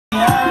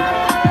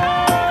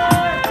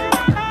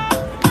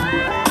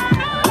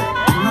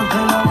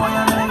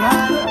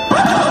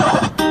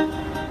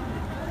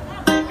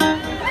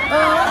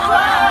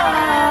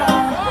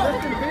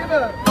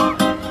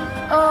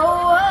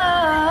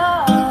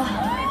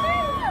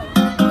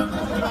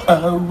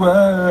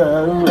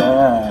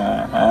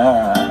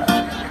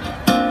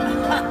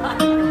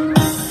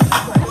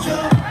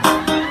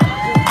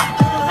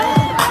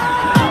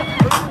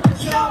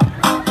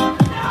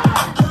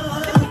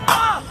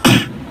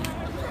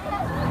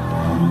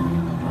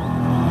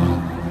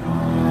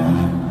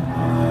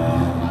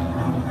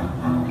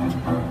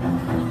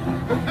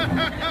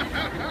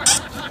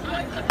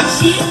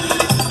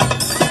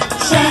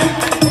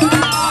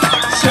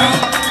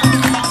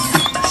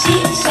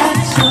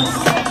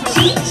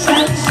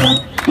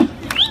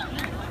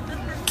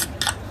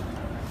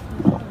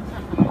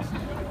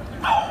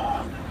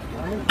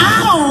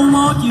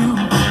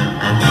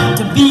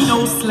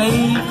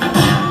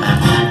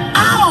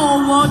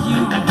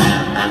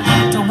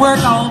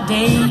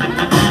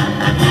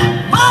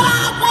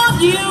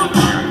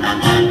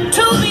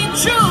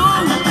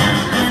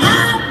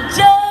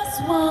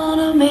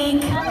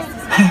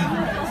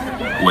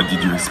What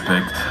did you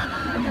expect?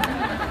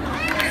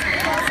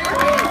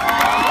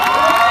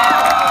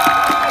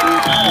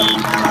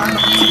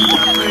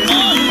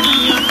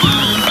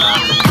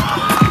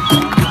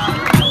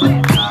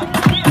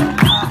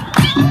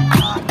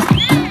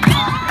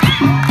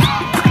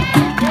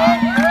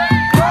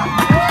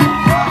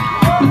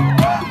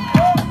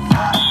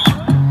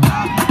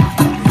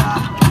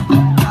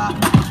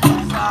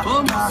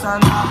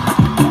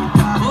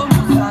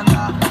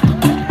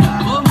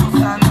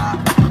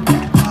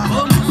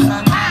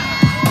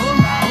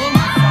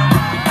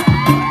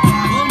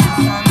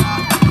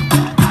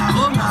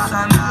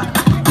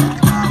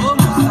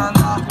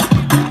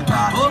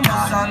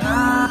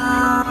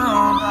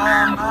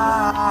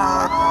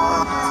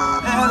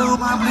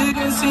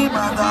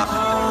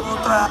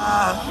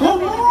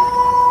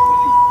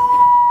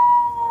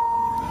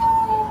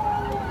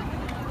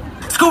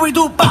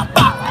 Scooby-Doo,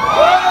 papa.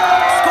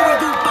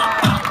 Scooby-Doo,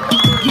 papa.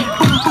 Yeah,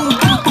 boom, boom,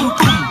 boom, boom,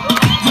 boom.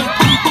 Yeah,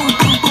 boom, boom,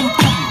 boom, boom,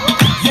 boom.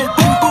 Yeah,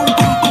 boom, boom,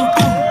 boom, boom,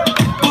 boom.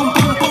 Boom,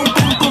 boom, boom,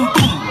 boom, boom,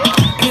 boom.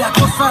 Y la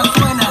cosa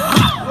suena.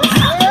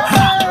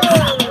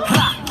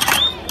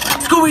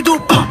 Scooby-Doo,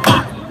 papa.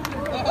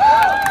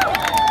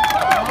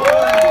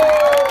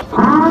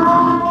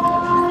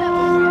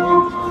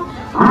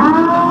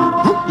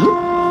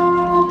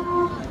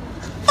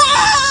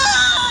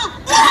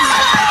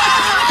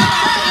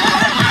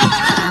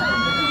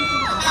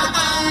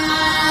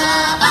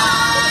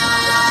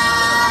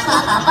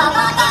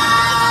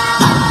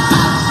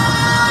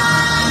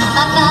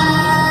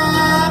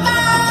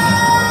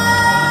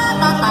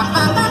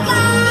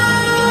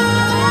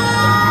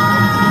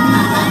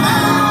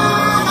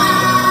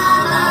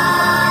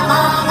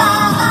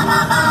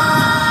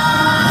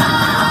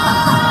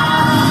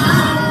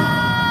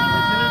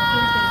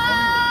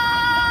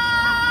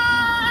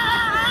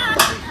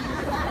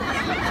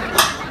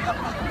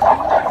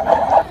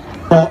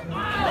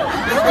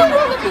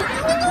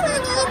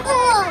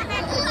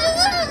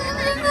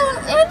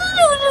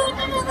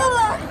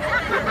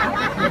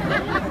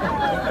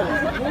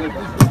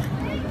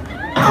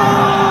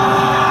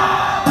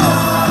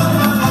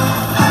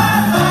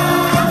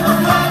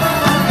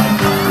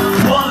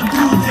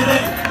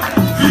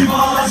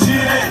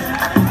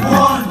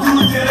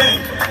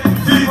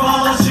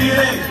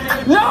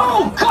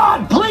 No!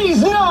 God,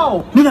 please,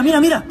 no! Mira, mira,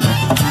 mira.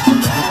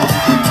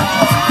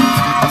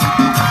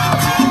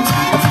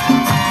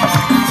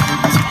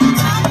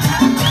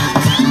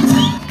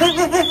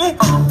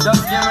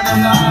 Just give me the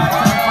light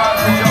and pass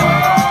the joy.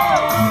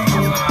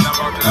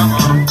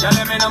 Yeah,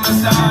 let me know my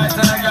size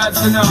and I got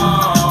to know.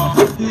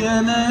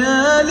 يا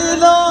ليالي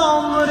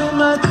العمر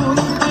ما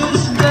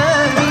كنتش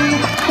داري.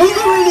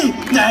 ويلي ويلي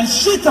مع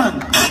الشيطان.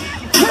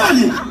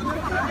 فعلي.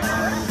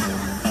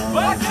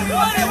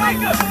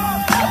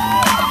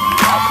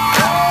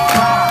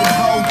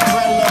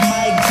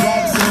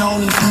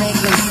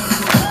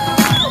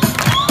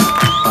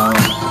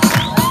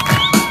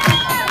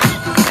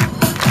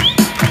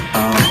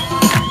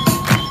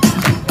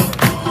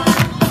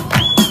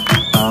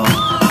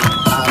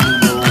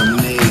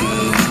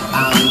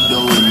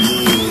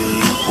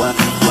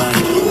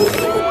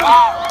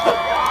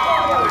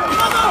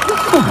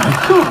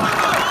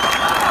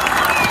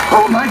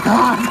 Oh my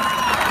God!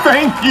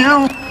 Thank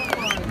you!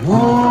 Oh,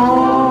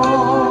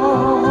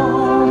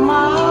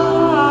 my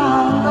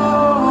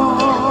Lord,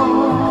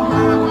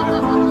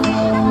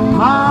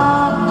 my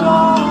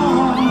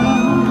darling.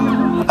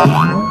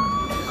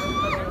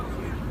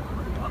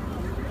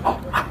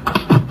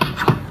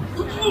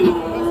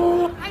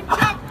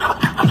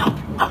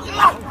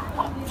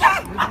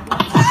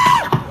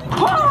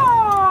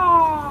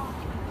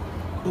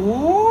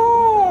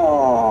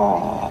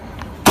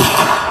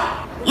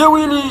 يا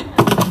ويلي.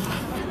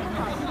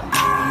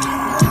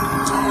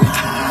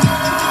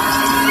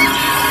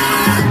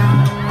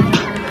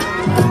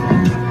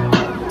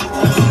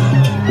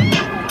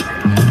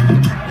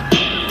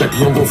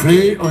 Papillon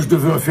gonflé, hoche de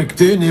vœux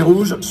affecté, nez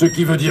rouge, ce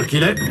qui veut dire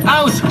qu'il est...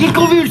 House, il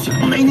convulse!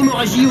 On a une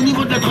hémorragie au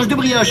niveau de la tranche de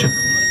brioche.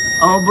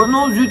 Oh bah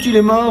non, zut, il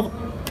est mort.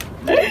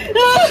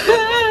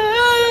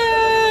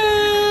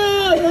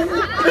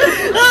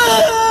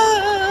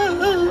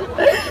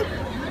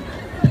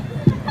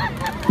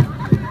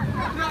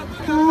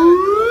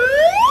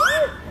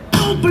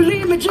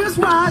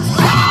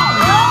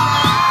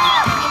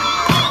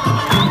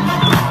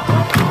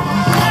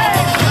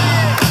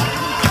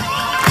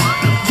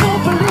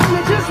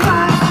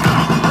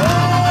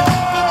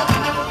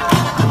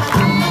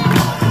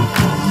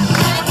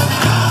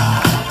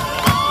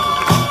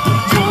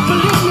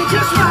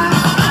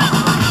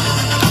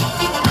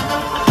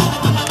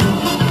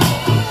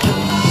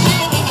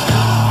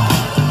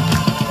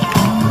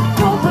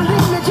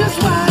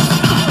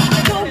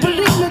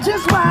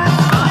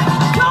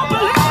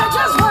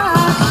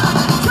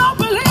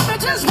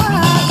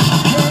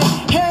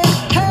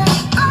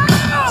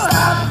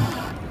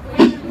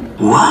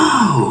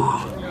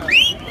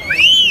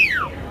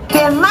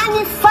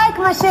 like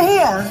my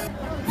hair?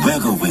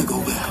 Wiggle, wiggle,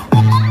 wiggle.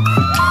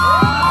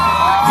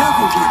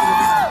 Wiggle, wiggle,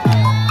 wiggle.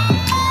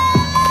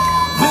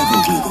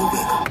 Wiggle, wiggle,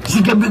 wiggle.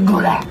 Jika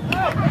bergola.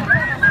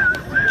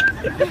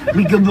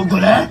 Jika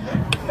bergola.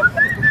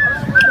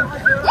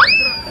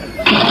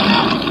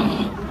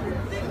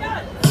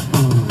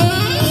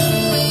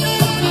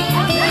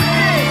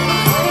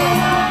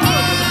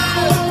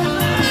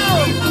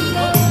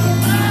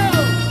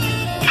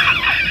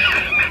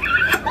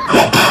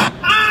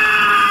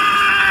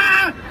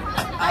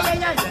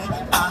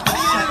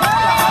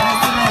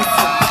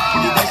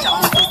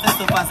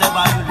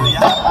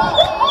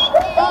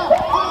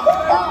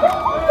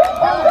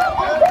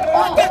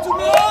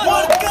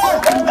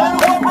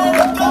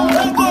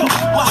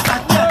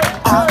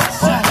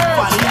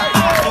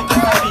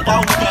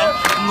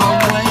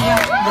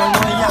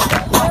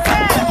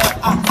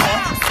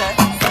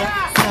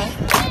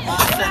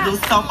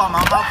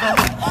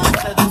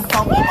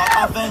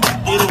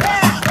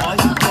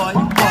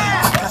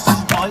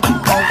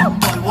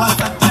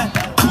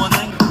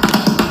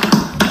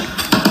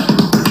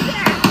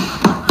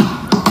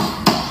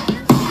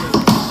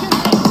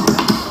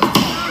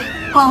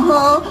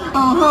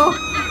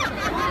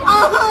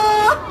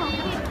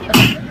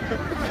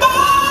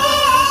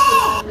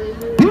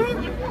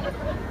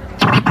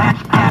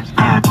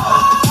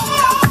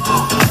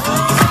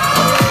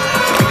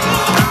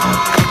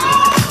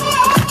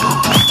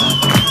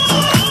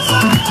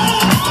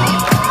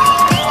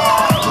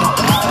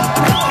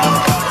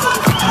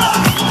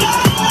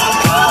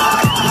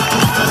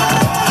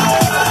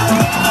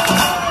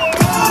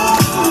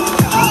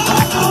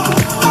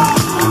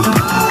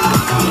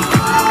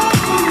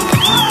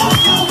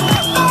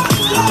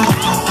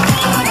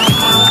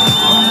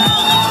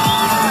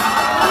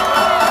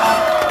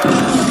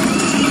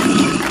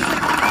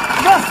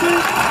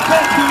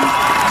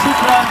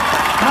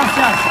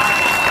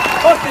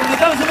 Okay,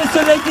 mesdames et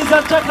messieurs, ladies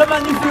and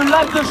gentlemen, if you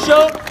like the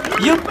show,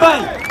 you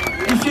pay.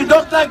 If you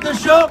don't like the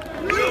show,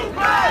 you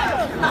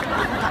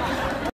pay.